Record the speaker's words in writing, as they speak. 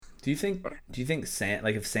Do you think Sand,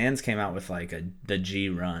 like if Sands came out with like the G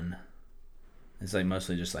run, it's like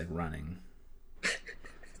mostly just like running.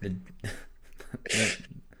 The, then,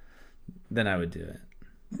 then I would do it.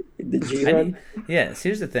 The G I need run. Yes,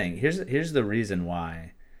 here's the thing. Here's the reason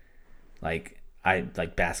why I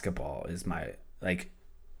like basketball is my like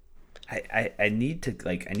I need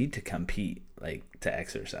to compete like to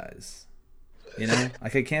exercise.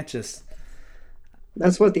 Like I can't just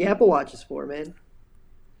That's what the Apple Watch is for, man.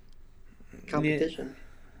 yeah, Competition.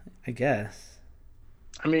 I guess.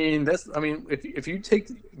 I mean, if you take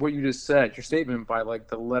what you just said, your statement by like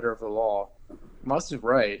the letter of the law, Moss is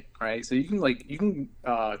right? So you can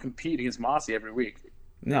compete against Mossy every week.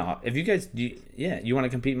 No, if you guys yeah, you want to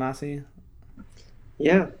compete, Mossy?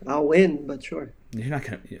 Yeah, I'll win, but sure. You're not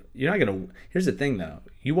gonna here's the thing though.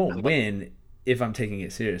 You I won't love, win if I'm taking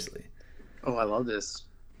it seriously. oh, I love this.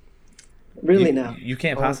 Really You now. you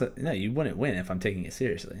can't Oh, possibly no, you wouldn't win if I'm taking it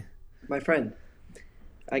seriously. my friend,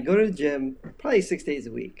 I go to the gym probably 6 days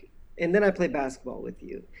a week, and then I play basketball with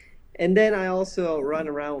you, and then I also run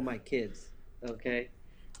around with my kids. Okay,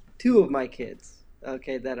 two of my kids.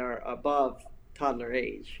 Okay, that are above toddler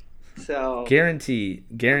age. So Guarantee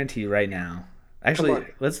right now. come Actually, on,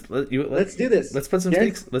 let's do this. let's put some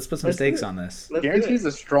Guarantee, stakes. Let's put some Let's do stakes it. on this. Let's do guarantee it. is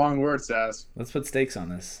a strong word, Sass. Let's put stakes on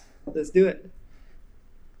this. Let's do it.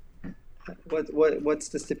 What's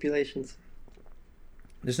the stipulations?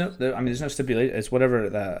 There's no stipulation. It's whatever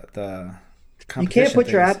the You can't competition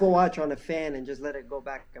put your things. Apple Watch on a fan and just let it go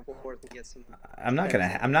back and forth and get some steps in. I'm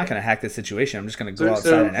not gonna hack this situation. I'm just gonna go So,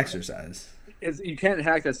 outside so and exercise. you can't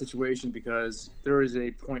hack that situation because there is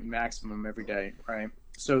a point maximum every day, right?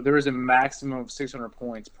 So there is a maximum of 600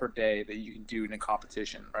 points per day that you can do in a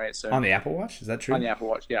competition, right? So On the Apple Watch, is that true? on the Apple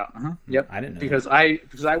Watch, yeah, yep. I didn't know that. Because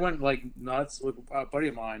I went like nuts with a buddy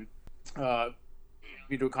of mine.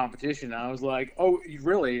 We do a competition, and I was like, "Oh,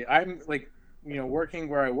 really? I'm like, working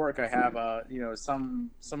where I work. I have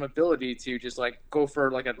some ability to just like go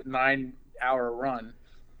for like a 9 hour run,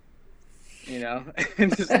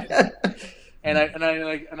 and just and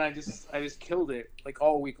I just killed it like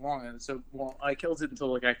all week long. And so, well, I killed it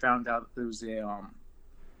until like I found out there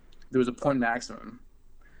was a point maximum,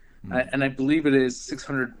 and I believe it is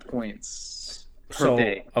 600 points per So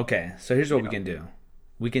day. okay, so here's what You we know, can do.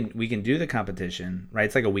 We can do the competition, right?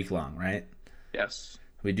 It's like a week long, right? yes.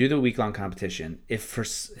 We do the week long competition. If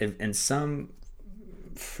in some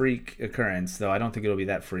freak occurrence, though I don't think it'll be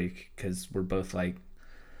that freak because we're both like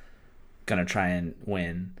gonna try and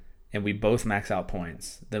win, and we both max out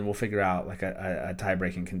points, then we'll figure out like a tie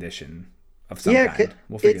breaking condition of some Yeah, kind.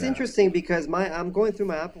 We'll figure it's that out. interesting because I'm going through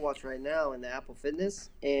my Apple Watch right now in the Apple Fitness,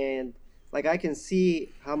 and like I can see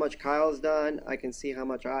how much Kyle's done, I can see how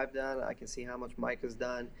much I've done, I can see how much Mike has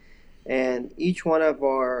done, and each one of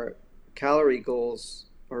our calorie goals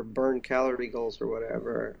or burn calorie goals or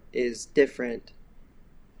whatever is different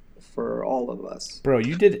for all of us. Bro,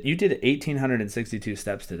 you did 1,862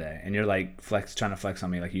 steps today, and you're like trying to flex on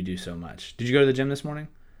me like you do so much. Did you go to the gym this morning?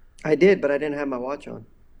 I did, but I didn't have my watch on.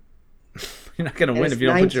 You're not gonna And win it's if you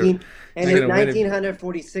don't put your. 19 You're and not it's gonna win if.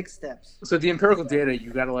 1946 steps. So the empirical data,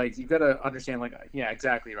 you gotta understand, like, yeah,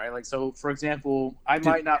 exactly, right. Like, so for example, I Dude,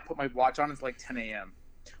 might not put my watch on until like 10 a.m.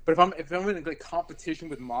 But if I'm in like competition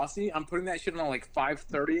with Mossy, I'm putting that shit on like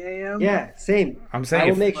 5:30 a.m. Yeah, same. I'm I saying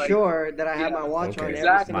will if make Like, sure that I have my yeah, watch on okay,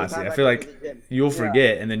 every single exactly. Masi, time I I feel go to like the gym. you'll Yeah.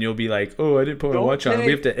 forget, and then you'll be like, "Oh, I didn't put my Don't watch on."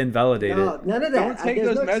 We have take to invalidate it. No, none of don't that. take There's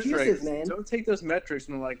those no excuses, metrics. man. Don't take those metrics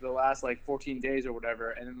from like the last like 14 days or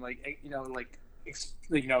whatever, and then like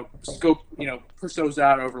scope push those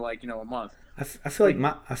out over like a month. I feel like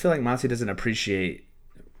Like, I feel like Masi doesn't appreciate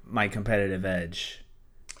my competitive edge.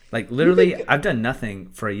 Like You literally, think? I've done nothing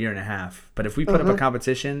for a year and a half. But if we Uh put up a huh.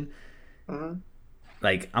 competition, Uh huh.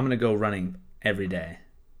 like I'm gonna go running every day.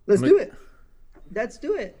 Let's I'm gonna, do it. Let's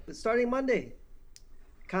do it. Starting Monday.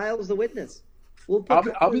 Kyle's the witness. We'll put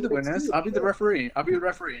Kyle I'll be in the the mix witness. too. I'll be the Yeah. referee. I'll be the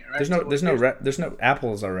referee. Right. So there's no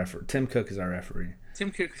Apple's our referee. Tim Cook is our referee.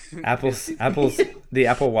 Tim Cook. Apple's the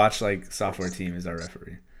Apple Watch like software team is our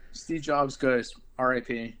referee. Steve Jobs goes.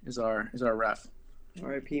 R.I.P. is our ref.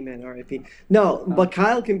 R.I.P. man. R.I.P. No, but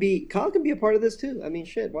Kyle can be a part of this too. I mean,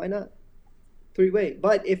 shit. Why not? Three-way.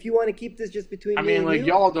 But if you want to keep this just between I me mean, and like, you,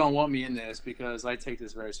 y'all don't want me in this because I take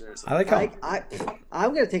this very seriously. I like how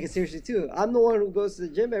I'm gonna take it seriously too. I'm the one who goes to the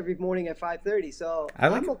gym every morning at 5:30, so I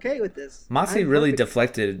like I'm okay with this. Masi I'm really perfect.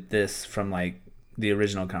 deflected this from like the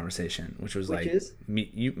original conversation, which was Which like is,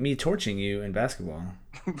 me torching you in basketball.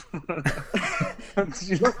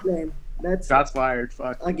 look, man, that's Shots fired.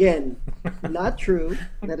 Fuck. again not true.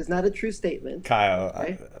 That is not a true statement. Kyle,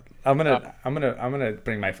 Okay. I'm Uh, gonna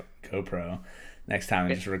bring my GoPro next time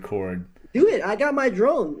and just record Do it. I got my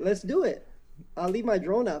drone. Let's do it. I'll leave my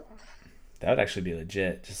drone up. That would actually be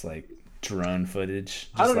legit. Just like drone footage.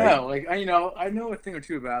 I Just don't like know. Like I know a thing or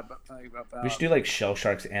two we should do like shell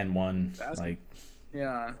sharks and one basket. like.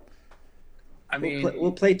 Yeah. I We'll mean, play.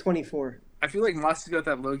 We'll play 24. I feel like Moss's got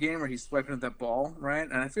that low game where he's swiping at that ball, right?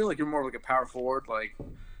 And I feel like you're more like a power forward, like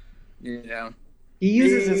you know, He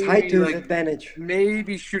uses his height maybe to his like advantage.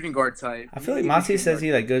 maybe shooting guard type. I feel like Maybe Masi shooting says guard.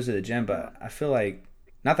 he like goes to the gym, but I feel like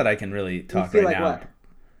not that I can really You talk feel right like now. what?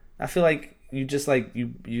 I feel like you just like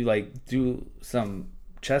you like do some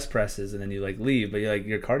chest presses and then you like leave, but you like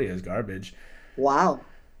your cardio is garbage. Wow.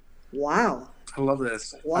 Wow. I love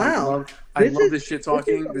this. Wow. I love this shit This is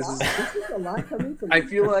talking. a lot. This is a lot coming from I you.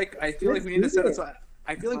 feel like Let's we need to do set this. aside.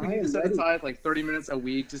 I feel like we I need to am set ready. aside like 30 minutes a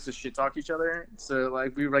week just to shit talk each other. So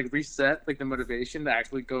like we like reset like the motivation to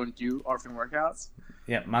actually go and do orphan workouts.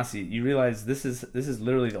 Yeah, Masi, you realize this is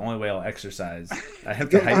literally the only way I'll exercise. I have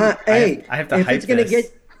to Good. hype. Hey, I have to if hype it's gonna this.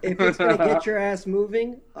 get if it's gonna get your ass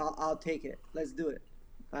moving, I'll take it. Let's do it.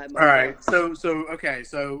 All right. So okay.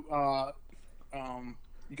 So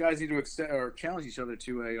you guys need to accept or challenge each other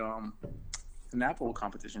to an Apple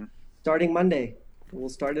competition. Starting Monday. We'll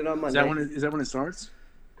start it on Is Monday. that when it starts?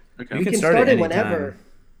 Okay. You We can can start start it it whenever.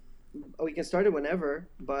 anytime. We can start it whenever,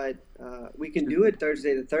 but we can do it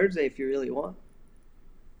Thursday to Thursday if you really want.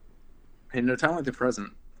 Hey, no time like the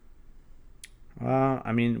present. Well,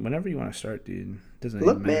 I mean, whenever you want to start, dude, doesn't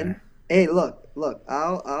Look, even matter. man. Hey, look.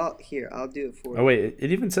 I'll do it for Oh you. wait, it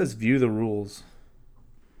even says view the rules.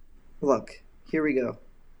 Look, here we go.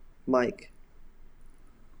 Mike,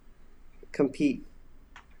 compete.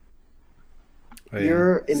 Oh, yeah.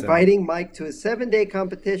 You're So- inviting Mike to a 7-day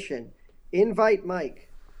competition. Invite Mike.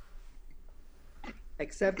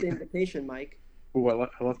 Accept the invitation, Mike. Oh,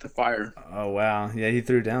 I left the fire. Oh wow, yeah, he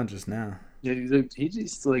threw down just now. Yeah, he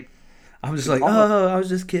just like I'm just The like, gauntlet- oh, I was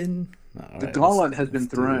just kidding. All the right, gauntlet has been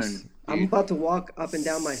let's do thrown. this. I'm about to walk up and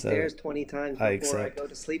down my So, stairs 20 times I before I accept. go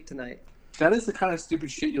to sleep tonight. That is the kind of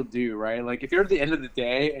stupid shit you'll do, right? Like if you're at the end of the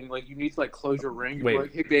day and like you need to like close your ring, you're Wait.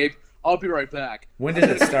 like, hey babe, I'll be right back. When does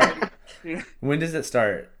it start? Yeah, When does it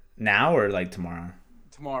start? Now or like tomorrow?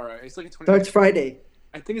 tomorrow. It's like a 20. Starts Friday.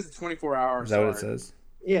 I think it's a 24-hour. Is that what it says?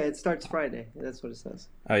 Yeah, it starts Friday. That's what it says.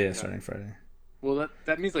 Oh yeah, starting Friday. Well,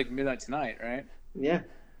 that means like midnight tonight, right? Yeah.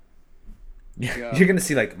 Yeah. You're gonna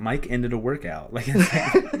see like Mike ended a workout like it's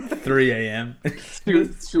like 3 a.m.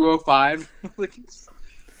 2:05. Like,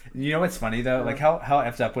 You know what's funny though? Like how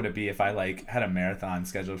effed up would it be if I like had a marathon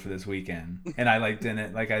scheduled for this weekend and I like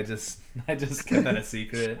didn't like I just kept that a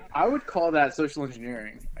secret. I would call that social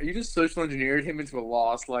engineering. You just social engineered him into a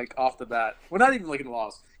loss, like off the bat. Well, not even like a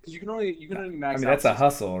loss, because you can only I max mean out that's a 60.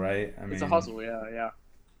 hustle, right? I mean It's a hustle, yeah.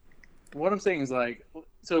 What I'm saying is like,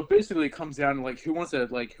 so basically it comes down to like who wants it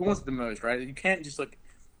the most, right? You can't just like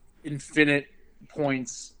infinite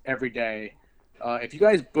points every day. If you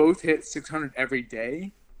guys both hit 600 every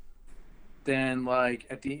day, then like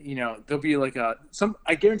at the there'll be like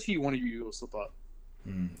I guarantee you one of you will slip up.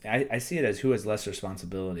 I see it as who has less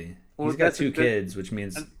responsibility. Well, He's got that's- two that- kids, which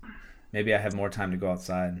means maybe I have more time to go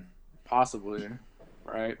outside. Possibly,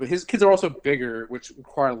 right? But his kids are also bigger, which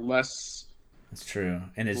require less. That's true.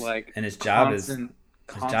 And his Like, job is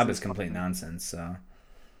constant complete fucking- nonsense. So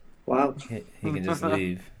Wow. he can just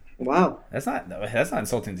leave. Wow. That's not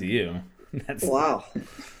insulting to you. That's Wow.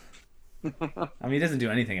 I mean, he doesn't do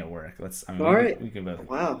anything at work. All we right. can, we can both.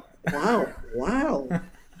 Wow. Wow. Wow.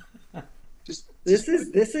 Just This is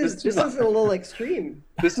a little extreme.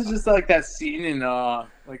 This is just like that scene in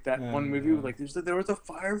like that Oh, one movie God. with like there was a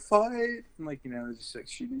firefight and like they're just like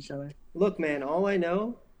shooting each other. Look, man, all I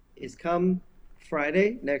know is come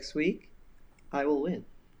Friday next week, I will win.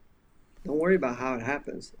 Don't worry about how it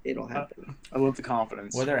happens. It'll happen. I love the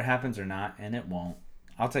confidence. Whether it happens or not, and it won't,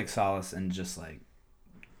 I'll take solace in just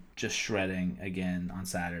shredding again on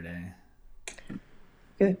Saturday.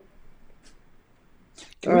 Okay.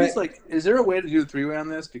 Can All we right. just like, is there a way to do the three-way on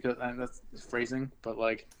this? Because that's phrasing, but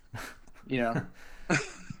like,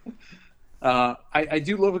 I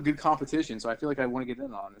do love a good competition, so I feel like I want to get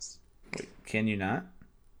in on this. Can you not?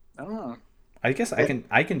 I don't know. I guess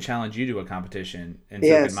I can challenge you to a competition and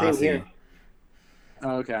Yeah, so can same here. Masi.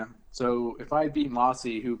 Oh, okay. So if I beat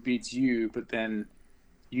Mossy, who beats you, but then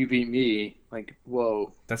you beat me, like,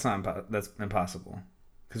 whoa. That's impossible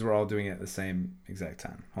because we're all doing it at the same exact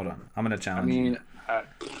time. Hold on, I'm gonna I challenge mean, you. I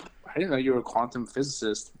didn't know you were a quantum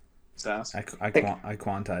physicist, Sass. I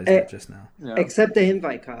quantized it just now. Yeah. Accept the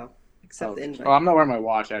invite, Kyle. Accept Oh, the invite. I'm not wearing my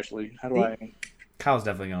watch, actually. How do I? Kyle's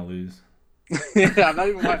definitely gonna lose. Yeah, I'm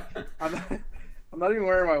not even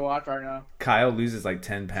wearing my watch right now. Kyle loses like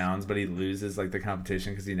 10 pounds, but he loses like the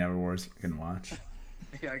competition because he never wore his fucking watch.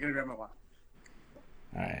 Yeah, I gotta grab my watch.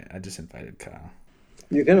 All right, I just invited Kyle.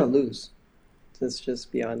 You're gonna lose. Let's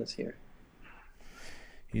just be honest here.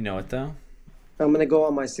 You know what though? I'm gonna go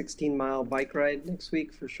on my 16-mile bike ride next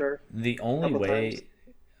week for sure. The A only couple times. way,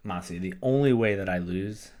 Masi, the only way that I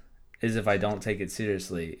lose is if I don't take it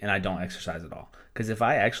seriously and I don't exercise at all. Because if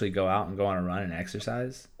I actually go out and go on a run and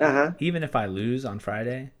exercise, Uh-huh. even if I lose on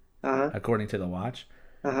Friday, Uh-huh. according to the watch,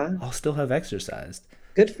 Uh-huh. I'll still have exercised.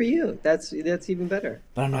 Good for you. That's even better.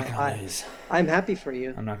 But I'm not Uh, gonna I lose. I'm happy for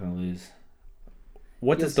you. I'm not gonna lose.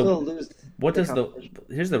 What You'll does the still lose what the does the competition.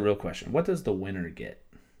 here's the real question. What does the winner get?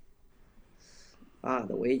 Ah,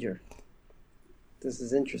 the wager. This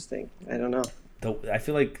is interesting. I don't know. I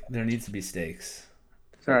feel like there needs to be stakes.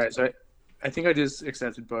 All right, so I think I just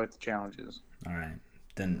accepted both challenges. All right.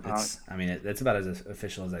 Then Uh, it's I mean it's about as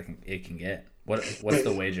official as it can get. What's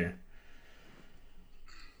the wager?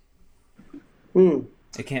 Hmm.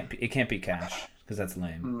 It can't be cash because that's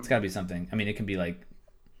lame. mm, It's got to be something. I mean, it can be like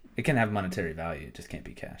it can have monetary value. It just can't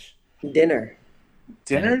be cash. Dinner.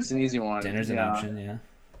 Dinner dinner's an easy one. dinner's an Yeah, option, yeah.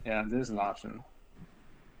 yeah, there's an option.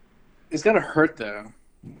 It's gotta hurt though.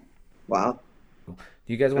 Wow. Cool.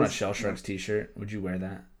 Do you guys want a That's, Shell yeah, Sharks t-shirt? Would you wear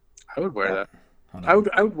that? I would wear Uh, that. Hold I on. would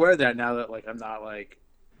I would wear that now that like I'm not like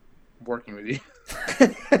working with you.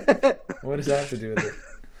 What does that have to do with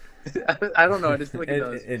I don't know. I just feel it? like it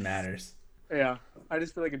does. It matters. Yeah, I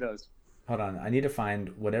just feel like it does. Hold on. I need to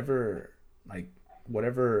find like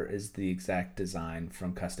whatever is the exact design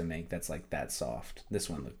from Custom Ink that's like that soft. This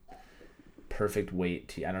one, the perfect weight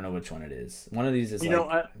tee. I don't know which one it is. One of these is You know,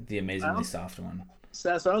 like the I amazingly also, soft one.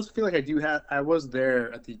 so I also feel like I do have. I was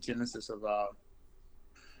there at the genesis of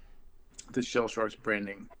the Shell Sharks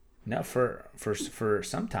branding. No, for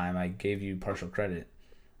some time I gave you partial credit.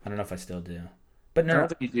 I don't know if I still do. But I no, don't no.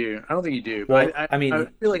 think you do. I don't think you do. But Well, I, I I mean,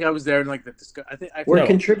 feel like I was there in like the discuss. I feel We're like no.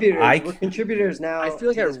 contributors. I We're contributors I now feel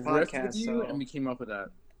like to I this riffed podcast. with you and So we came up with that.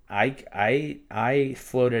 I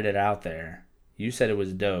floated it out there. You said it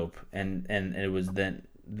was dope, and it was then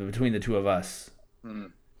between the two of us, Hmm.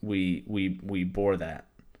 we bore that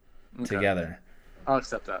Okay, together. I'll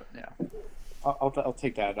accept that. Yeah, I'll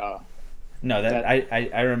take that. No, that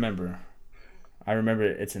That I remember. I remember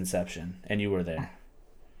its inception, and you were there.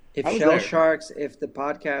 if I was Shell there. Sharks, if the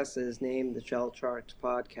podcast is named the Shell Sharks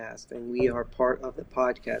Podcast and we are part of the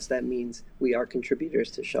podcast, that means we are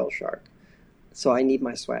contributors to Shell Shark. So I need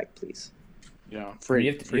my swag, please. I mean,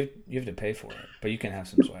 Free, free you have to pay for it, but you can have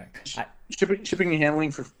some swag. shipping and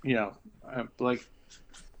handling for like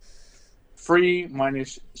free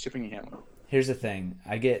minus shipping and handling. Here's the thing.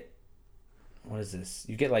 I get what is this?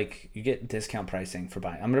 You get discount pricing for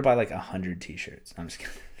buying. I'm gonna buy like 100 t-shirts. I'm just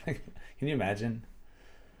kidding. Can you imagine?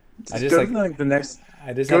 I Just just go to like the next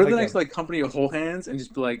I just go have to the like a next like company of whole hands and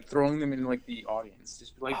just be like throwing them in like the audience.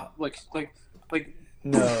 Just be uh, like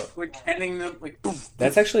no. poof, like handing them like poof,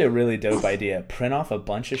 That's poof, actually a really dope poof. idea. Print off a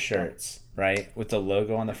bunch of Yeah. shirts, right, with the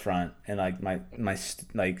logo on the front and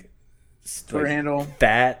like Twitter like handle.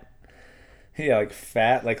 fat yeah, like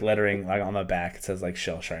fat like lettering like on the back. It says like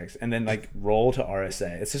Shell Sharks, and then like roll to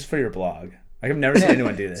RSA. It's just for your blog. Like I've never seen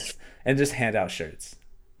anyone do this, and just hand out shirts.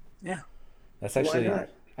 Yeah. That's Why actually, not?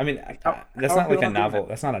 I mean, that's How are not like people a not doing novel. that?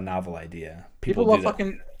 That's not a novel idea. People People do love that.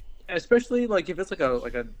 fucking, especially like if it's like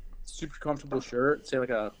a super comfortable shirt, say like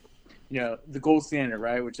a the gold standard,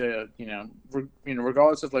 right? Which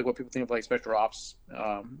regardless of like what people think of like special ops,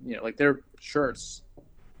 like their shirts,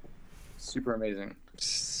 super amazing.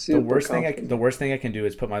 Super The comfortable. worst thing I can do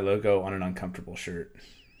is put my logo on an uncomfortable shirt.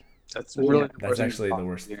 That's Yeah. really the That's worst thing you actually can the possibly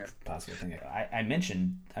worst do. possible thing.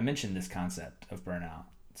 I mentioned this concept of burnout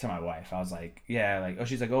to my wife. I was like, yeah, like, oh,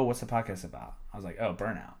 she's like, oh, what's the podcast about? I was like, oh,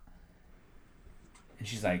 burnout. And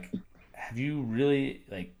she's like, have you really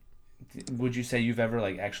like? Would you say you've ever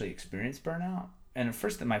like actually experienced burnout? And at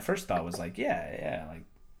first, my first thought was like, yeah, like,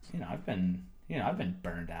 I've been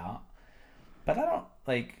burned out, but I don't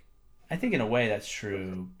like. I think in a way that's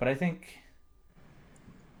true, but I think,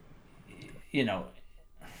 you know,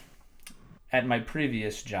 at my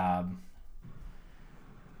previous job,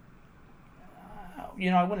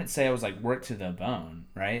 I wouldn't say I was like worked to the bone,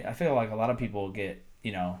 right? I feel like a lot of people get,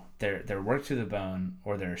 they're worked to the bone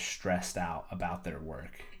or they're stressed out about their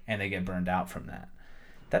work and they get burned out from that.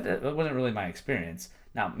 That wasn't really my experience.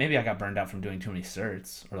 Now, maybe I got burned out from doing too many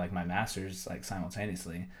certs or like my masters like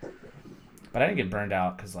simultaneously, but I didn't get burned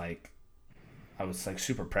out because like I was like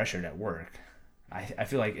super pressured at work. I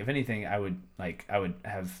feel like if anything, I would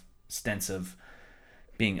have stints of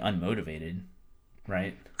being unmotivated,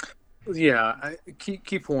 right? Yeah,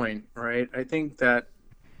 key point, right? I think that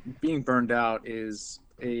being burned out is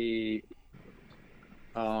a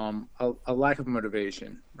lack of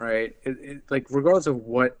motivation, right? Like regardless of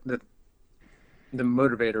what the the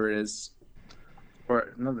motivator is,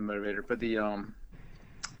 or not the motivator, but the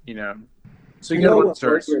you know, so I you got to know go to what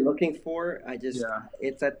word certs. you're looking for. Yeah,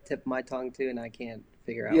 It's at the tip of my tongue too, and I can't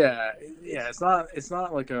figure out what yeah, it yeah. is. It's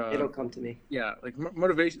not like It'll a, come to me. yeah, like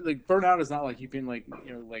motivation. Like burnout is not like you've been like,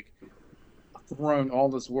 like thrown all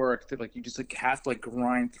this work that like you just like have to like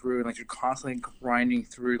grind through, and like you're constantly grinding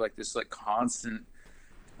through like this like constant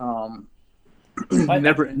um But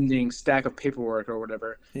never ending stack of paperwork or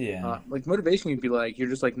whatever. yeah, Like motivation would be like you're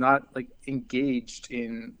just like not like engaged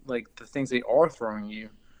in like the things they are throwing you,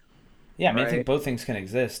 yeah. I mean, I think right? both things can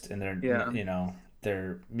exist, and they're Yeah,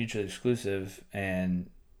 they're mutually exclusive, and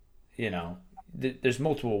there's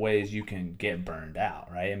multiple ways you can get burned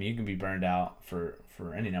out, right? I mean, you can be burned out for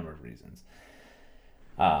any number of reasons.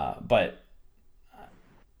 But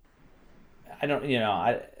I don't,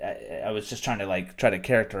 I was just trying to like try to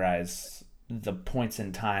characterize the points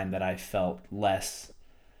in time that I felt less,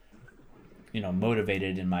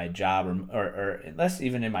 motivated in my job, or less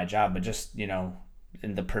even in my job, but just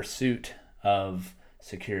in the pursuit of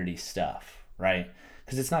security stuff, right?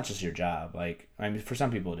 Because it's not just your job. Like, I mean, for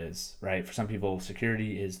some people it is, right? For some people,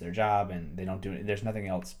 security is their job, and they don't do it. There's nothing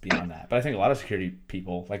else beyond that. But I think a lot of security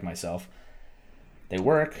people, like myself, they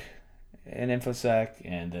work in infosec,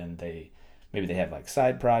 and then maybe they have like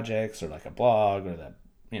side projects or like a blog, or that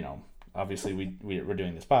obviously we're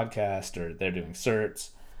doing this podcast, or they're doing certs,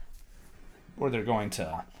 or they're going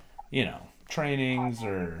to trainings,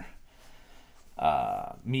 or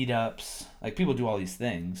meetups. Like, people do all these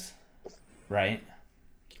things, right?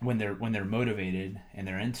 When they're motivated and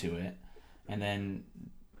they're into it, and then,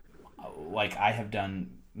 like I have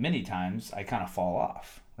done many times, I kind of fall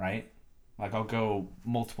off, right? Like, I'll go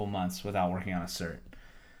multiple months without working on a cert,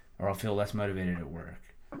 or I'll feel less motivated at work,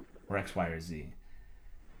 or X, Y, or Z.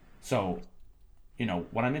 So,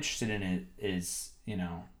 what I'm interested in it is,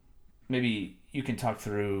 maybe you can talk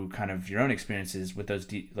through kind of your own experiences with those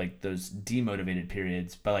demotivated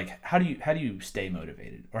periods. But like, how do you stay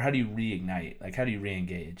motivated, or how do you reignite? Like, how do you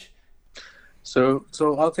reengage? so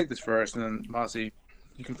I'll take this first, and then Mossy,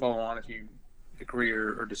 you can follow on if you agree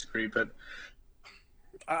or disagree. But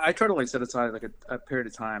I try to like set aside like a period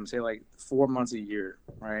of time, say like 4 months a year,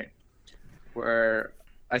 right? Where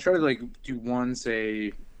I try to like do one,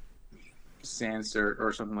 say, sans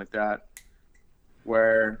or something like that,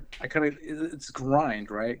 where I kind of, it's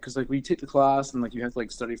grind, right? Because like we take the class and like you have to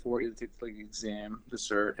like study for it, you have to take like the exam, the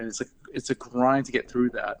cert, and it's a grind to get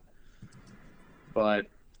through that. But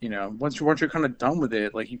once you're kind of done with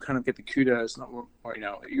it, like you kind of get the kudos, or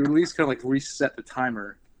you at least kind of like reset the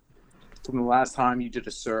timer from the last time you did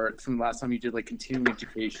a cert, from the last time you did like continuing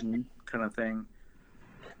education kind of thing,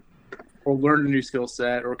 or learn a new skill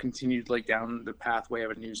set, or continued like down the pathway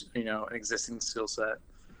of a new, an existing skill set.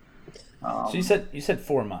 So you Um, said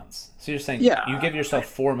 4 months. So you're saying yeah, you give I, yourself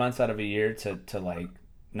 4 months out of a year to like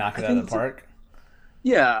knock I it out think of the it's a, park.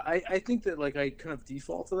 yeah, I think that like I kind of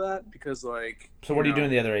default to that because like So what are you doing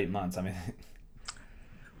the other 8 months? I mean,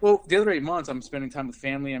 well, the other 8 months I'm spending time with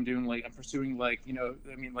family. I'm pursuing like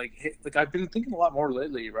I mean like I've been thinking a lot more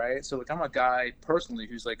lately, right? So like I'm a guy personally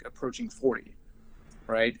who's like approaching 40,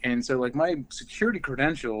 right? And so like my security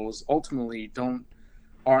credentials ultimately don't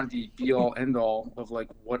aren't the be all end all of like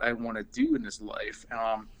what I want to do in this life.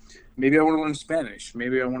 Maybe I want to learn Spanish.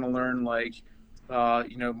 Maybe I want to learn like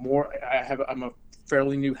more. I'm a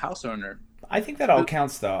fairly new house owner. I think that all But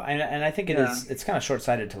counts though, and I think yeah, it's kind of short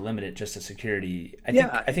sighted to limit it just to security. I think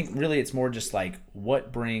yeah, I think really it's more just like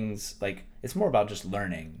what brings, like, it's more about just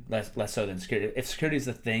learning, less so than security. If security is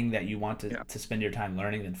the thing that you want to yeah. to spend your time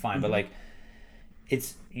learning, then fine. But Mm-hmm. like,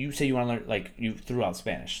 it's, you say you want to learn, like, you threw out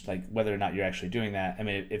Spanish, like whether or not you're actually doing that. I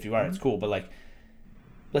mean, if you are, Mm-hmm. it's cool. But like,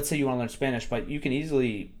 let's say you want to learn Spanish, but you can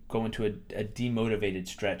easily go into a demotivated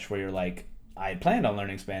stretch where you're like, I had planned on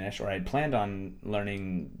learning Spanish, or I had planned on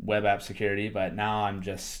learning web app security, but now I'm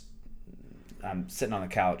sitting on the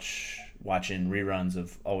couch watching reruns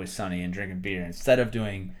of Always Sunny and drinking beer instead of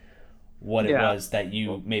doing what it Yeah. was that you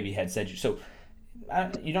Well, maybe had said you. So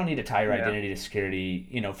you don't need to tie your yeah. identity to security.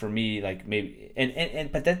 For me, like, maybe,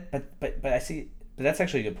 and but I see, but that's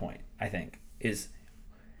actually a good point. I think is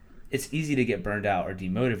it's easy to get burned out or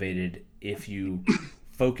demotivated if you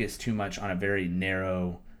focus too much on a very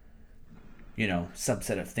narrow,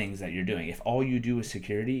 subset of things that you're doing. If all you do is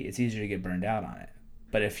security, it's easier to get burned out on it.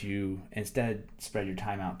 But if you instead spread your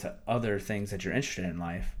time out to other things that you're interested in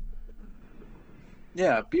life,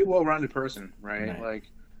 Yeah, be a well-rounded person, right? right? Like,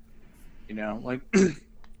 like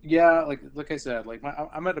yeah, like I said, like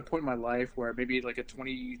I'm at a point in my life where maybe like a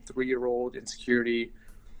 23-year-old in security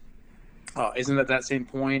isn't at that same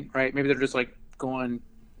point, right? Maybe they're just like going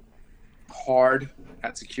hard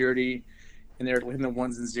at security and they're in the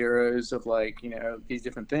ones and zeros of like these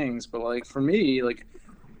different things. But like for me, like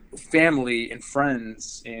family and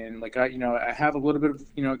friends, and like I have a little bit of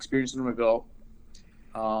experience under my belt.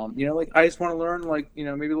 Like I just want to learn like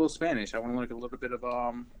maybe a little Spanish. I want to learn like a little bit of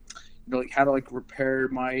like how to like repair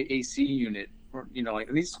my AC unit, or like,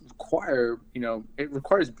 and these require it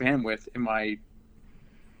requires bandwidth in my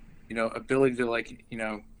ability to like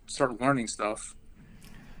start learning stuff.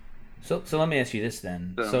 So let me ask you this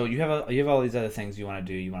then. So So you have all these other things you want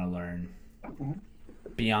to do, you want to learn mhm,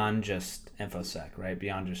 beyond just infosec, right?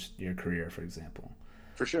 Beyond just your career, for example.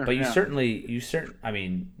 for sure, But yeah, I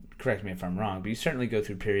mean, correct me if I'm wrong, but you certainly go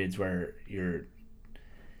through periods where you're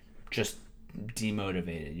just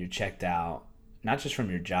demotivated, you're checked out, not just from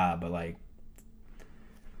your job, but like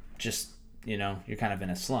just you're kind of in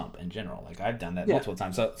a slump in general. Like I've done that yeah. multiple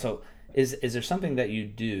times. So is there something that you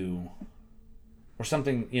do, or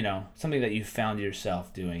something something that you found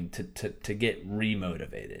yourself doing to get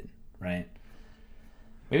remotivated, right?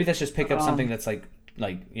 Maybe that's just pick up something Um, that's like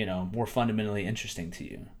more fundamentally interesting to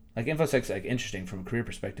you. Like infosec's like interesting from a career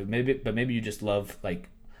perspective. Maybe you just love like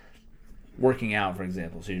working out, for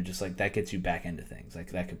example. So you're just like that gets you back into things.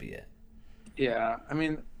 Like that could be it. yeah. I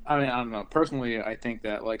mean, I don't know. Personally, I think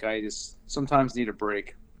that like I just sometimes need a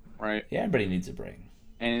break, right? Yeah, everybody needs a break.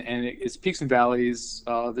 And it's peaks and valleys.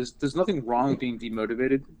 There's nothing wrong with being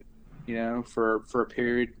demotivated, for a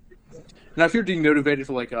period. Now, if you're demotivated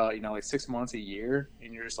for like like 6 months, a year,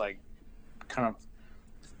 and you're just like kind of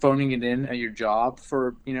phoning it in at your job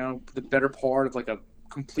for the better part of like a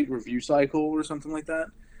complete review cycle or something like that,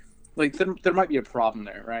 like there might be a problem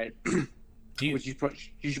there, right? Do you Which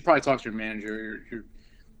you should probably talk to your manager, your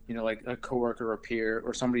like a coworker or a peer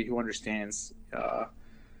or somebody who understands.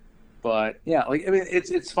 But yeah, like I mean,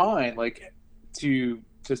 it's fine, like to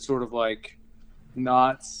sort of like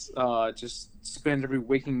not just spend every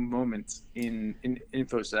waking moment in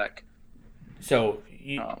infosec. so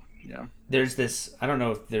you Yeah. there's this I don't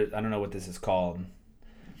know what this is called,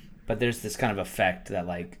 but there's this kind of effect that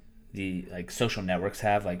like the like social networks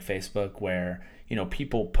have, like Facebook, where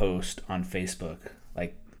people post on Facebook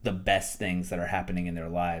like the best things that are happening in their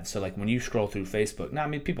lives. So like when you scroll through Facebook, now I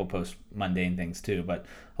mean people post mundane things too, but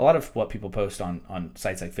a lot of what people post on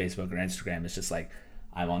sites like Facebook or Instagram is just like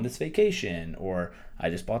I'm on this vacation, or I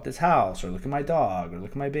just bought this house, or look at my dog, or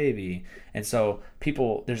look at my baby. And so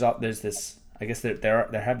people there's this, I guess there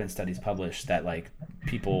have been studies published that like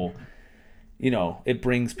people, it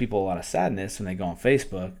brings people a lot of sadness when they go on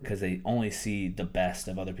Facebook because they only see the best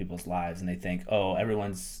of other people's lives, and they think, oh,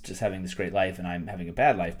 everyone's just having this great life and I'm having a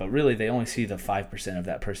bad life. But really, they only see the 5% of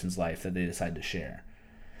that person's life that they decide to share.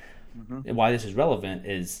 Hmm. And why this is relevant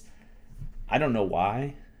is I don't know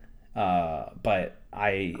why, but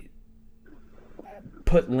I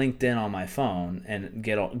put LinkedIn on my phone and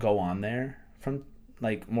go on there from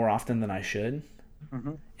like more often than I should,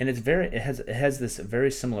 Hmm. and it has this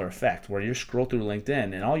very similar effect where you scroll through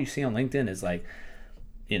LinkedIn and all you see on LinkedIn is like,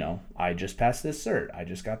 I just passed this cert, I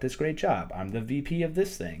just got this great job, I'm the VP of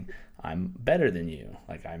this thing, I'm better than you,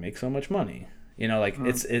 like I make so much money. Like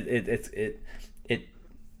it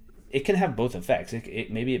it can have both effects.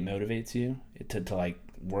 Maybe it motivates you to like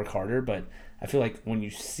work harder, but I feel like when you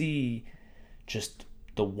see just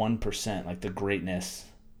the 1%, like the greatness,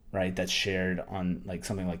 right, that's shared on like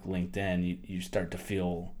something like LinkedIn, you start to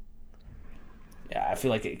feel, yeah, I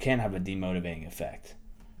feel like it can have a demotivating effect.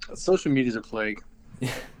 Social media is a plague.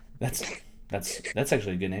 that's that's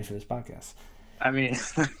actually a good name for this podcast. I mean,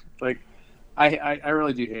 like I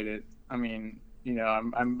really do hate it. I mean,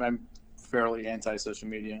 I'm fairly anti social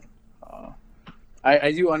media. Uh,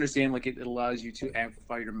 I do understand like it allows you to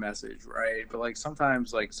amplify your message, right? But like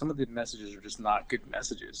sometimes like some of the messages are just not good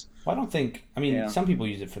messages. Well, I don't think, I mean, Yeah. some people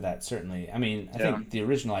use it for that, certainly. I mean, I Yeah. think the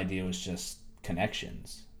original idea was just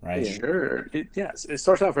connections, right? Sure. Yes. It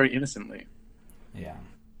starts out very innocently, Yeah.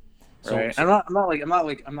 so right? so I'm not like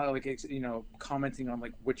commenting on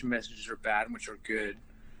like which messages are bad and which are good.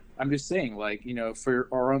 I'm just saying like for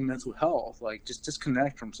our own mental health, like just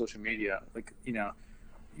disconnect from social media. Like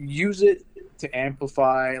use it to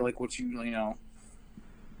amplify like what you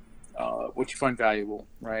find valuable,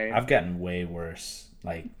 right? I've gotten way worse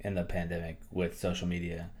like in the pandemic with social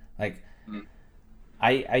media. Like Mm.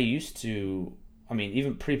 I used to, I mean,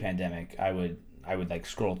 even pre-pandemic, I would like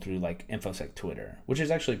scroll through like infosec Twitter, which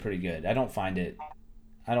is actually pretty good. I don't find it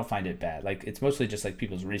bad. Like it's mostly just like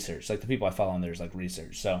people's research. Like the people I follow on there is like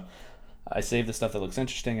research. So I save the stuff that looks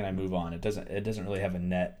interesting and I move on. It doesn't really have a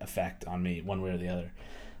net effect on me one way or the other,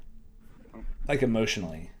 like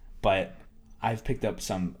emotionally. But I've picked up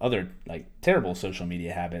some other like terrible social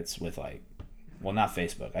media habits with like, well, not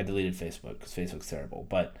Facebook. I deleted Facebook because Facebook's terrible.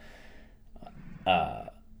 But uh,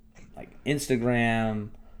 like Instagram,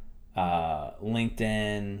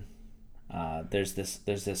 LinkedIn. There's this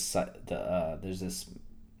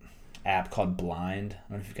app called Blind. I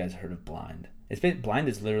don't know if you guys heard of Blind. Blind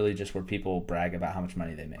is literally just where people brag about how much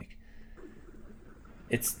money they make.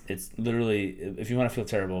 It's literally, if you want to feel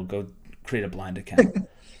terrible, go create a Blind account.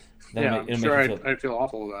 Yeah, I'm It'll make you sure feel, I'd feel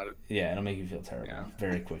awful about it. yeah, it'll make you feel terrible Yeah.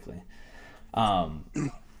 very quickly. Um,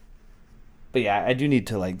 but yeah, I do need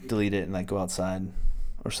to like delete it and like go outside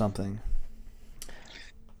or something.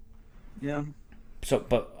 Yeah. So,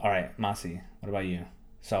 but all right, Masi, what about you?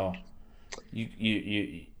 So, you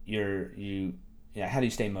yeah. How do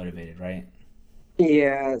you stay motivated, right?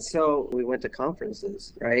 Yeah, so we went to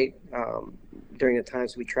conferences, right? During the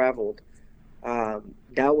times we traveled.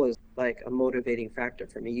 That was like a motivating factor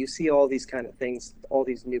for me. You see all these kind of things, all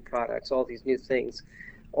these new products, all these new things,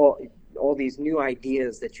 all all these new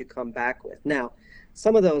ideas that you come back with. Now,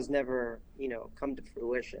 some of those never, come to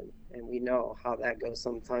fruition, and we know how that goes.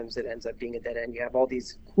 Sometimes it ends up being a dead end. You have all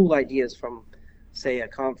these cool ideas from, say, a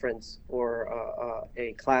conference or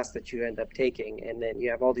a class that you end up taking, and then you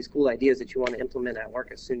have all these cool ideas that you want to implement at work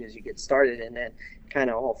as soon as you get started, and then kind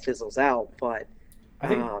of all fizzles out. But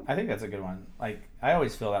I think that's a good one. Like I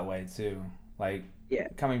always feel that way too. Like yeah,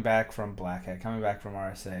 coming back from Black Hat, coming back from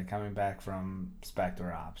RSA, coming back from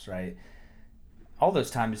Spectre Ops, right? All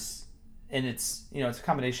those times, and it's a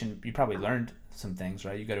combination. You probably learned some things,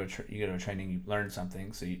 right? You go to a training, you learn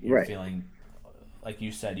something, so you're right, feeling like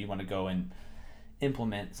you said you want to go and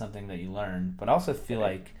implement something that you learned. But I also feel right,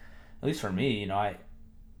 like, at least for me,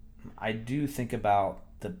 I do think about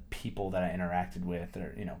the people that I interacted with,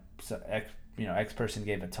 or X person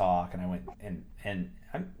gave a talk, and I went and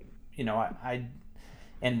I'm, I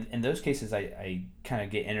and in those cases, I kind of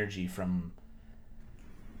get energy from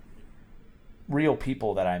real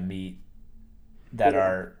people that I meet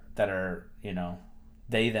yeah, that are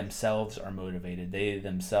they themselves are motivated. They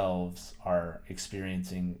themselves are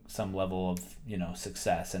experiencing some level of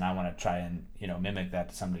success, and I want to try and mimic that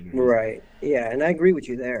to some degree. right, yeah, and I agree with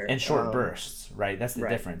you there. In short bursts, right? That's the Right,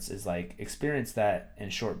 difference. Is like experience that in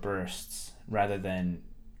short bursts rather than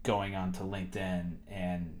going onto LinkedIn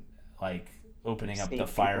and like opening up the seeing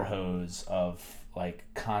fire people, hose of like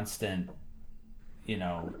constant, you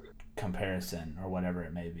know, comparison or whatever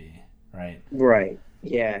it may be, right? right,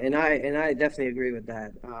 yeah, and I definitely agree with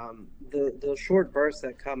that. The short bursts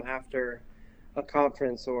that come after a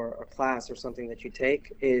conference or a class or something that you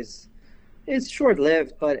take is it's short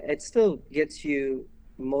lived, but it still gets you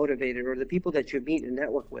motivated, or the people that you meet and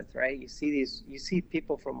network with, right? You see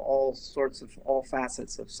people from all facets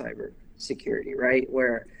of cyber security, right?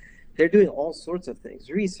 Where they're doing all sorts of things,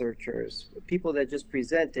 researchers, people that just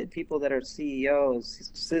presented, people that are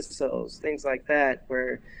CEOs, CISOs, things like that,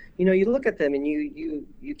 where you look at them and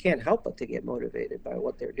you can't help but to get motivated by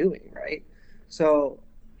what they're doing, right? So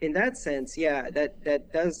in that sense, yeah,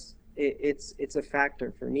 that does it's a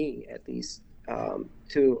factor for me at least,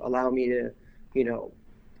 to allow me to you know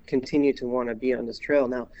continue to want to be on this trail.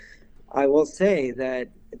 Now, I will say that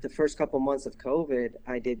the first couple months of COVID,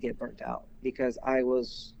 I did get burnt out because I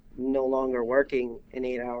was no longer working an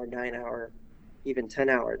 8 hour, 9 hour, even 10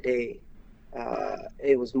 hour day.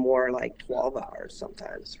 It was more like 12 hours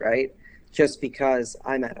sometimes, right? Just because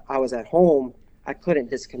I was at home, I couldn't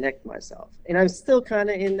disconnect myself, and I'm still kind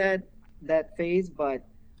of in that phase, but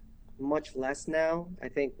much less now. I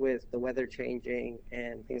think with the weather changing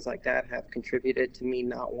and things like that have contributed to me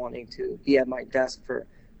not wanting to be at my desk for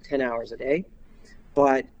 10 hours a day.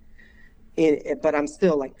 But but I'm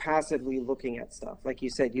still like passively looking at stuff. Like you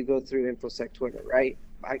said, you go through InfoSec Twitter, right?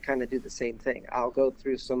 I kind of do the same thing. I'll go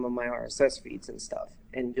through some of my RSS feeds and stuff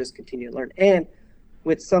and just continue to learn. And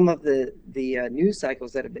with some of the news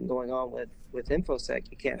cycles that have been going on with InfoSec,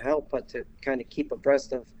 you can't help but to kind of keep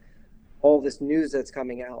abreast of all this news that's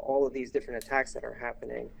coming out, all of these different attacks that are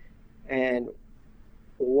happening, and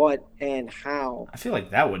what and how. I feel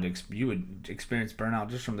like you would experience burnout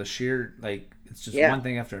just from the sheer like it's just Yeah, one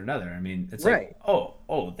thing after another. I mean, it's like right.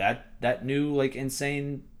 that new like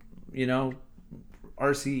insane, you know,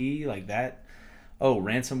 RCE like that. Oh,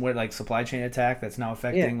 ransomware like supply chain attack that's now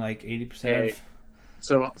Yeah, affecting like 80% Hey, of.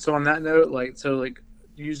 so on that note, like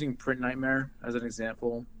using Print Nightmare as an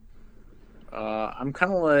example, I'm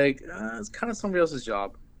kind of like it's kind of somebody else's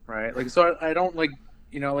job, right? Like, so I don't like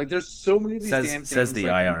like there's so many of these damn Says things. the Like,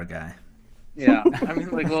 IR guy. yeah, I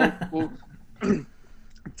mean, like, well,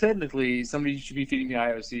 technically, somebody should be feeding me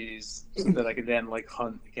IOCs so that I can then like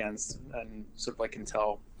hunt against and sort of like can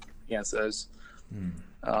tell against those.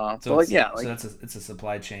 So But like, yeah, so like it's a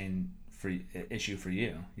supply chain for issue for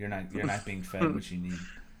you. You're not being fed what you need.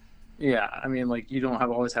 yeah, I mean, like you don't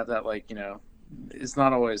have always have that like it's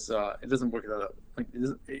not always it doesn't work out like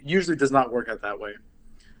it usually does not work out that way.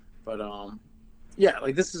 But yeah,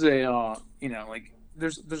 like this is a like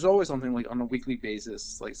there's always something like on a weekly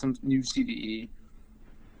basis, like some new CVE,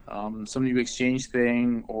 some new exchange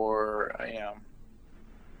thing, or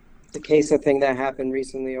The queso thing that happened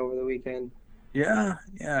recently over the weekend. yeah,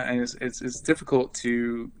 and it's difficult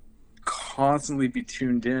to constantly be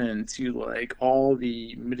tuned in to like all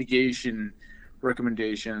the mitigation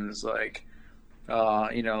recommendations, like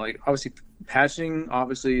like obviously patching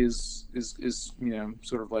obviously is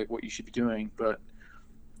sort of like what you should be doing, but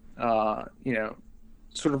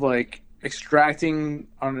sort of like extracting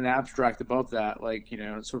on an abstract above that, like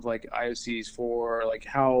sort of like IOCs for like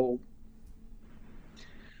how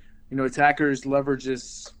attackers leverage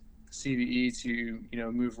this CVE to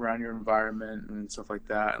move around your environment and stuff like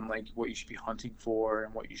that, and like what you should be hunting for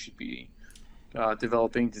and what you should be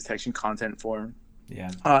developing detection content for.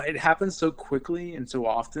 Yeah. It happens so quickly and so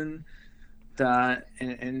often that,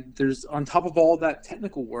 and there's on top of all that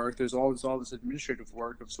technical work, there's all this administrative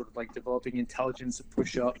work of sort of like developing intelligence to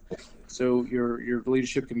push up, so your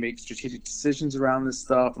leadership can make strategic decisions around this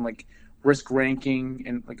stuff, and like risk ranking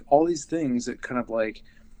and like all these things that kind of like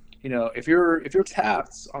if you're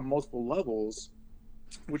tapped on multiple levels,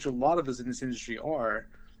 which a lot of us in this industry are,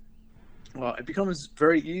 well, it becomes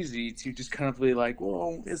very easy to just kind of be like,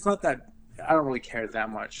 well, it's not that I don't really care that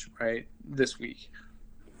much, right? This week.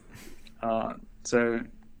 So,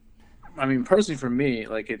 I mean, personally for me,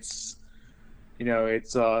 like it's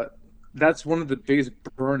that's one of the biggest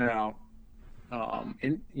burnout,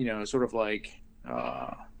 in sort of like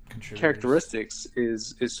Contributors. characteristics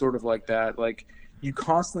is sort of like that. Like you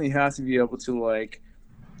constantly have to be able to like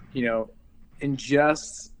you know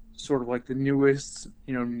ingest sort of like the newest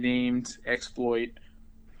named exploit.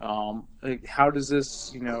 Like how does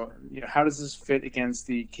this how does this fit against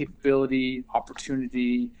the capability,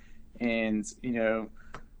 opportunity, and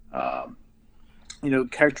um,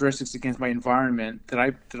 characteristics against my environment that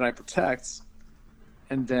I protect,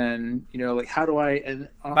 and then like how do I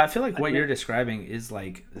But I feel like what and you're then, describing is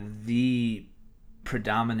like the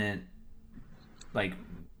predominant like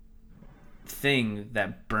thing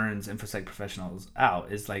that burns infosec professionals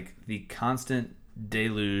out is like the constant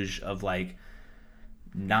deluge of like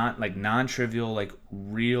not like non-trivial like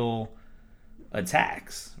real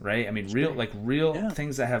attacks, right? I mean real yeah.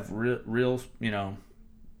 things that have real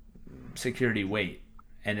security weight,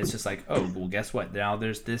 and it's just like, oh well, guess what, now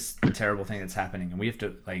there's this terrible thing that's happening and we have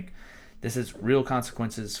to like, this is real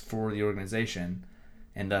consequences for the organization,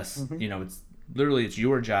 and thus Hmm. it's literally, it's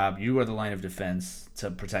your job, you are the line of defense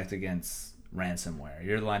to protect against ransomware,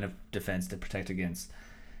 you're the line of defense to protect against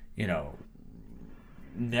you know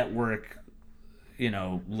network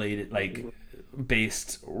late like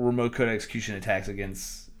based remote code execution attacks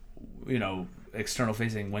against external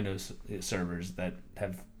facing Windows servers that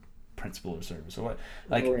have principal or service or what,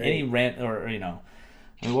 like any Right. rant or I mean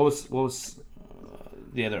what was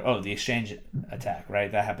the other, oh, the exchange attack,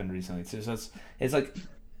 right? That happened recently too. So it's like,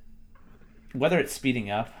 whether it's speeding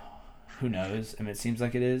up, who knows? I mean, it seems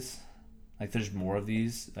like it is. Like there's more of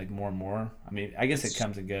these, like more and more. I mean, I guess it it's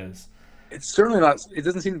comes and goes. it's certainly not. It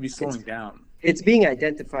doesn't seem to be It's slowing down. it's being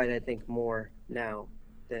identified, I think, more now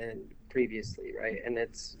than previously, right? And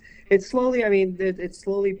it's slowly. I mean, it's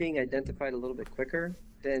slowly being identified a little bit quicker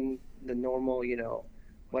than the normal,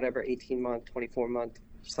 whatever 18-month, 24-month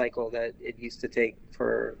cycle that it used to take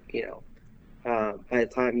for by the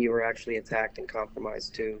time you were actually attacked and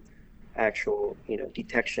compromised to actual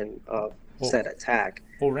detection of Well, said attack.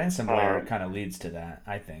 well, ransomware Um, kind of leads to that,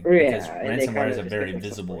 I think, because yeah, and they ransomware kind is a of just very pick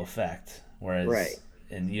themselves visible away. effect, Right. whereas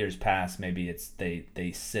in years past, maybe it's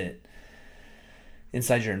they sit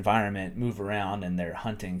inside your environment, move around, and they're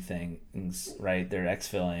hunting things, right? They're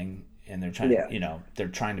exfilling, and they're trying, Yeah. they're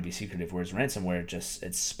trying to be secretive. Whereas ransomware, just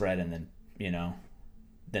it's spread and then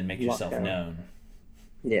then make yourself Lockdown. known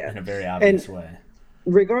Yeah. in a very And obvious way.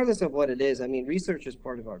 regardless of what it is, I mean, research is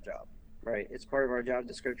part of our job, right? It's part of our job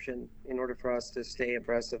description in order for us to stay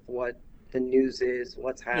abreast of what the news is,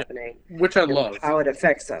 what's Yeah, happening, which I and love. how it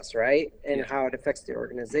affects us, right? And Yeah, how it affects the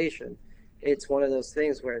organization. It's one of those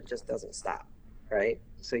things where it just doesn't stop, right?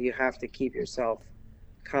 So you have to keep yourself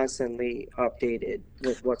constantly updated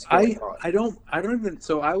with what's going on. I don't even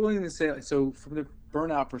so I wouldn't even say like, so from the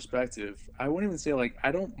burnout perspective. I wouldn't even say like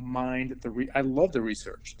I don't mind I love the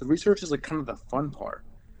research. The research is like kind of the fun part,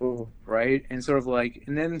 Mhm. right? And sort of like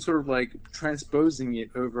and then sort of like transposing it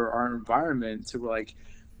over our environment to like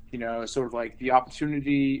sort of like the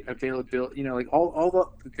opportunity availability, like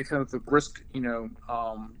all the kind of the risk,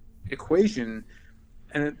 equation,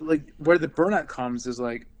 and like where the burnout comes is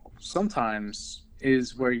like sometimes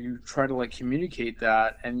is where you try to like communicate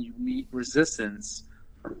that and you meet resistance,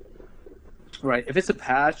 right? If it's a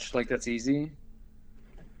patch, like that's easy,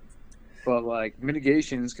 but like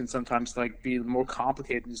mitigations can sometimes like be more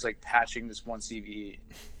complicated than just like patching this one CVE.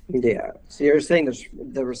 Yeah. So you're saying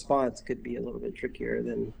the response could be a little bit trickier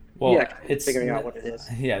than Yeah, Well, it's figuring out what it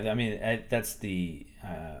is. yeah. I mean, that's the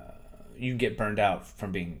you get burned out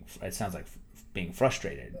from being. It sounds like being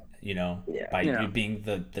frustrated. You know, Yeah. by you yeah. being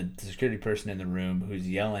the security person in the room who's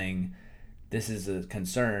yelling, "This is a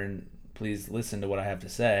concern. Please listen to what I have to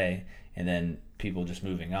say," and then people just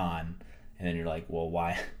moving on, and then you're like, "Well,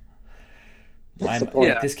 why?" Why What's the am like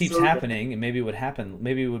Yeah. point? this keeps So happening, and maybe it would happen.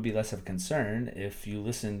 Maybe it would be less of a concern if you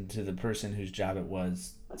listened to the person whose job it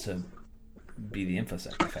was to be the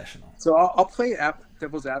infosec professional. So I'll play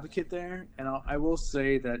devil's advocate there, and I will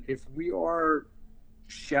say that if we are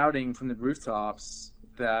shouting from the rooftops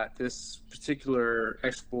that this particular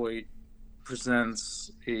exploit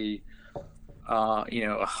presents a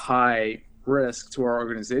a high risk to our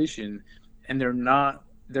organization, and they're not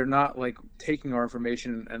like taking our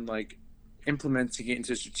information and like implementing it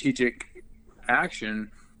into strategic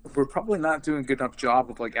action, we're probably not doing a good enough job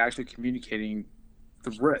of like actually communicating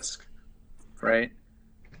the risk, right?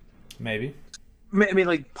 Maybe. I mean,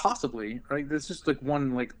 like possibly, right? There's just like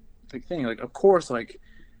one like thing. Like, of course, like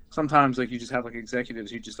sometimes like you just have like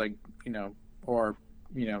executives who just like or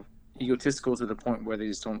you know egotistical to the point where they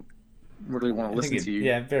just don't really want to I think listen it to you.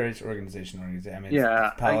 yeah it varies organization. I mean, it's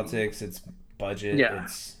Yeah, politics, it's budget, yeah,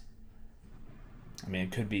 it's. I mean,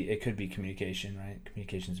 it could be communication, right?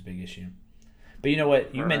 Communication's a big issue. But you know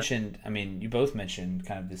what you right. mentioned? I mean, you both mentioned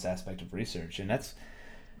kind of this aspect of research, and that's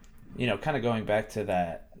kind of going back to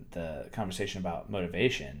that the conversation about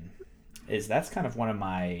motivation. Is that's kind of one of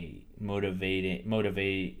my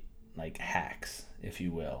motivate like hacks, if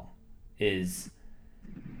you will, is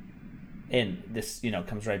and this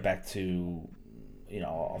comes right back to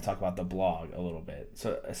I'll talk about the blog a little bit.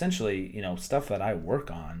 So essentially, stuff that I work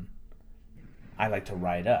on, I like to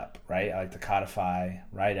write up, right? I like to codify,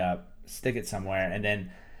 write up, stick it somewhere, and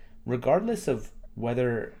then regardless of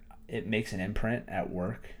whether it makes an imprint at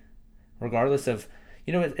work, regardless of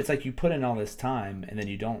it's like you put in all this time and then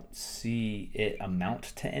you don't see it amount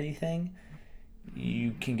to anything,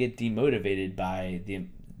 you can get demotivated by the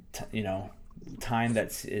you know time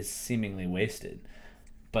that is seemingly wasted.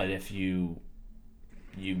 But if you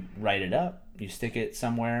write it up, you stick it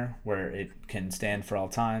somewhere where it can stand for all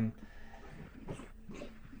time,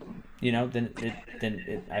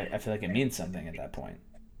 I feel like it means something at that point.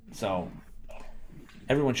 So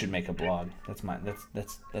everyone should make a blog. That's my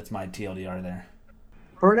TLDR there.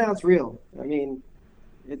 Burnout's real. I mean,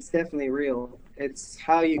 it's definitely real. It's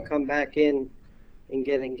how you come back in and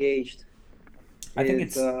get engaged I think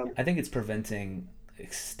is it's I think it's preventing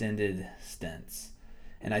extended stints,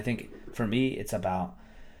 and I think for me it's about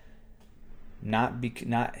not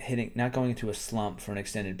going into a slump for an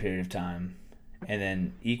extended period of time, and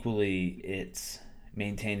then equally it's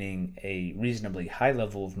maintaining a reasonably high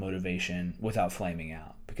level of motivation without flaming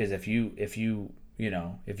out. Because if you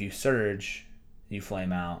surge, you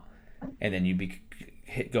flame out, and then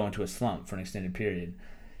go into a slump for an extended period.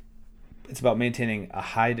 It's about maintaining a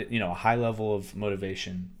high level of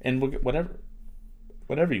motivation and whatever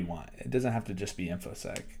you want. It doesn't have to just be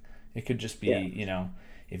infosec. It could just be yeah,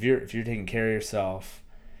 if you're taking care of yourself,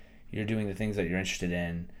 you're doing the things that you're interested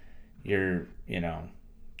in, you're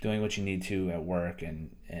doing what you need to at work,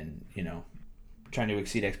 and trying to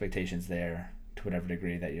exceed expectations there to whatever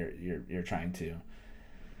degree that you're trying to.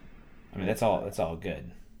 I mean, that's all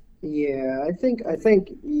good. yeah. I think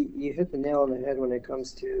you hit the nail on the head when it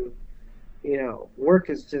comes to work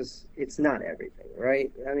is just it's not everything,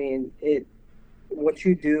 right? I mean, it what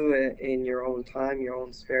you do in your own time, your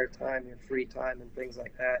own spare time, your free time, and things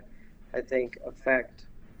like that, I think affect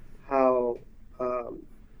how, um,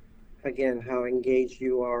 again, how engaged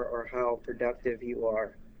you are or how productive you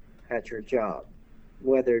are at your job,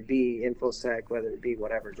 whether it be infosec, whether it be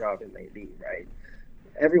whatever job it may be, right?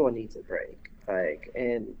 Everyone needs a break, like,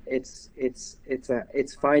 and it's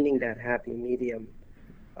finding that happy medium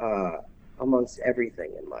uh, amongst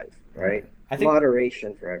everything in life, Right. right? I think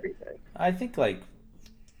Moderation for everything. I think like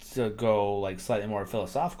to go like slightly more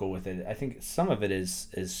philosophical with it, I think some of it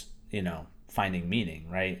is finding meaning,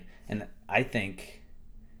 right? And I think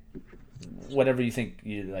whatever you think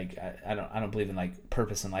you like, I don't believe in like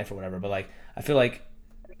purpose in life or whatever, but like I feel like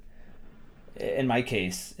in my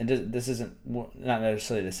case, and this isn't not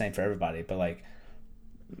necessarily the same for everybody, but like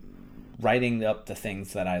writing up the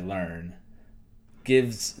things that I learn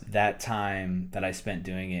gives that time that I spent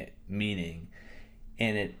doing it meaning,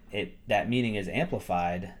 and it that meaning is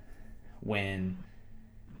amplified when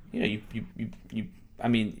you I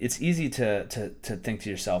mean, it's easy to think to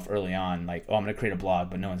yourself early on, like, oh, I'm going to create a blog,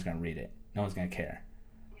 but no one's going to read it. No one's going to care.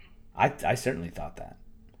 I certainly thought that.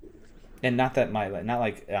 And not that not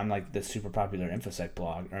like I'm like the super popular InfoSec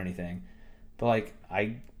blog or anything, but like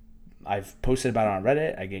I've posted about it on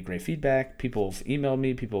Reddit. I get great feedback. People have emailed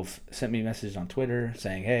me. People have sent me messages on Twitter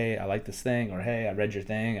saying, hey, I like this thing, or hey, I read your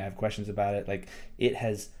thing. I have questions about it. Like,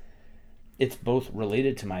 it's both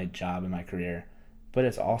related to my job and my career, but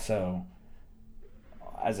it's also,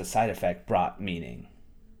 as a side effect, brought meaning.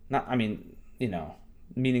 Not, I mean,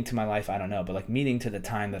 meaning to my life, I don't know, but like meaning to the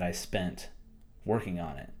time that I spent working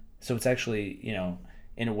on it. So it's actually,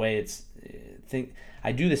 in a way,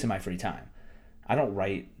 I do this in my free time. I don't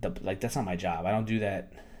write that's not my job. I don't do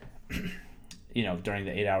that, during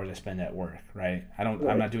the 8 hours I spend at work, right?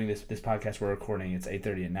 I'm not doing this podcast we're recording. It's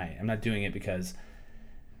 8:30 at night. I'm not doing it because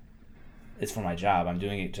it's for my job. I'm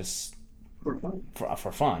doing it just For fun.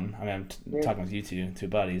 For fun. I mean, I'm talking with you two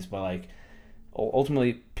buddies, but like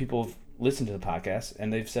ultimately people have listened to the podcast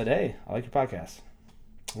and they've said, hey, I like your podcast.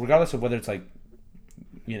 Regardless of whether it's like,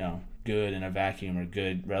 good in a vacuum or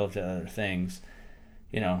good relative to other things,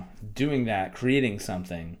 doing that, creating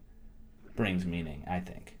something brings meaning, I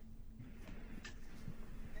think.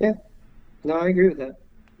 Yeah, no, I agree with that.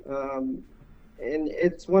 And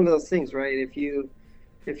it's one of those things, right? If you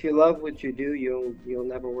love what you do, you'll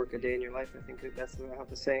never work a day in your life. I think that's how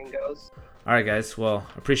the saying goes. All right, guys. Well,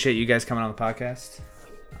 appreciate you guys coming on the podcast.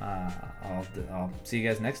 I'll see you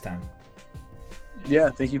guys next time. Yeah,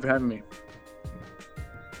 thank you for having me.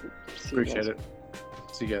 See you Appreciate guys. it.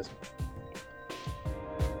 See you guys.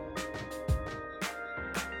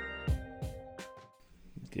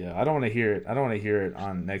 Yeah, I don't want to hear it. I don't want to hear it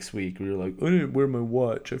on next week. We were like, I didn't wear my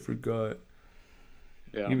watch. I forgot.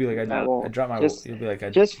 Yeah. You'd be like, I won't. I dropped my. Just, You'd be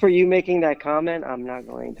like, just for you making that comment, I'm not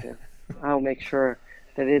going to. I'll make sure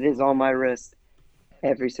that it is on my wrist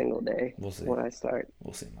every single day We'll see. when I start.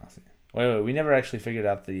 We'll see, Mossy. Wait. We never actually figured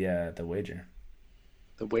out the wager.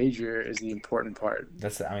 The wager is the important part.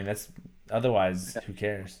 That's. Otherwise, who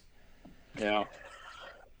cares? Yeah.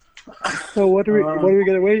 So what are we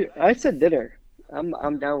gonna wait? I said dinner.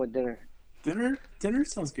 I'm down with dinner. Dinner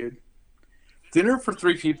sounds good. Dinner for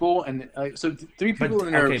 3 people, and so 3 people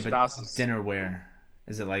and their spouses. But dinner where?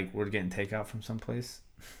 Is it like we're getting takeout from someplace?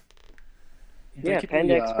 That Yeah, could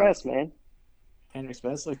Panda be, Express, man. Panda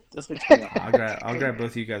Express. That's like $20. I'll grab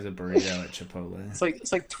both of you guys a burrito at Chipotle. It's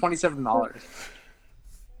like $27.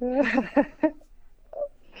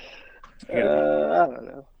 I don't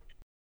know.